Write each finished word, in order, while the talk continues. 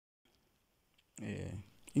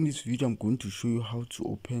In this video I'm going to show you how to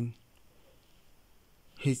open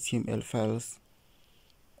HTML files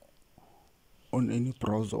on any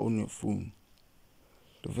browser on your phone.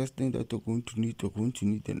 The first thing that you're going to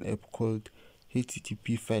need an app called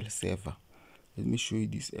HTTP file server. Let me show you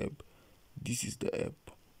this app. This is the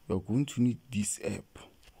app. You're going to need this app.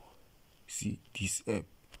 See this app.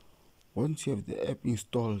 Once you have the app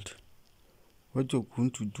installed, what you're going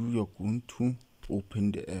to do, you're going to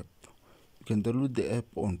open the app. You can download the app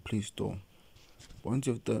on Play Store. Once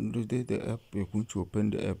you've downloaded the app, you're going to open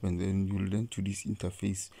the app and then you'll learn to this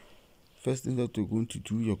interface. First thing that you're going to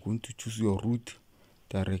do, you're going to choose your root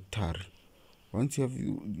directory. Once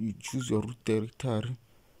you choose your root directory,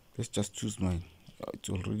 let's just choose mine. It's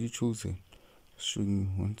already chosen. Showing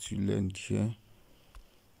you once you land here,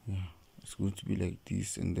 it's going to be like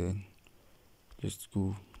this, and then let's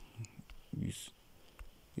go with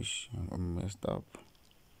I'm messed up.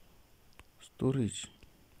 Storage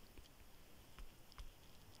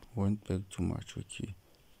went back too much. Okay,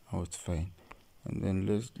 now it's fine. And then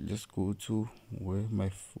let's go to where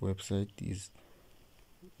my website is.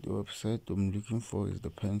 The website I'm looking for is the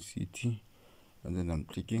Pen City, and then I'm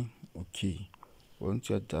clicking OK. Once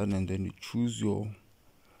you're done, and then you choose your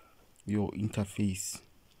interface,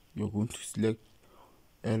 you're going to select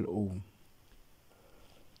LO,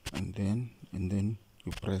 and then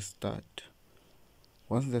you press start.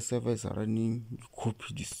 Once the server is running, you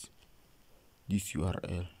copy this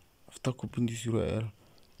URL. After copying this URL,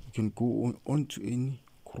 you can go on to any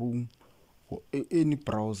Chrome or any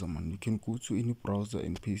browser, man. You can go to any browser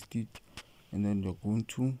and paste it, and then you're going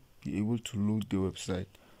to be able to load the website.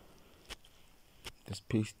 Just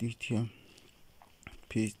paste it here,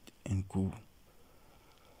 paste and go.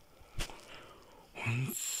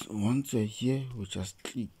 Once you're here, we just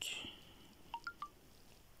click.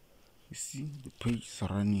 You see the page is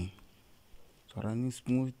running. It's running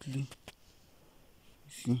smoothly. You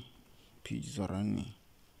see, pages are running.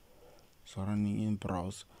 It's running in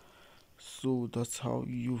browser. So that's how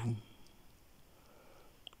you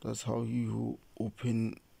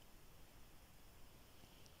open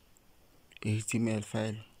HTML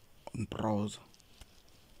file on browser.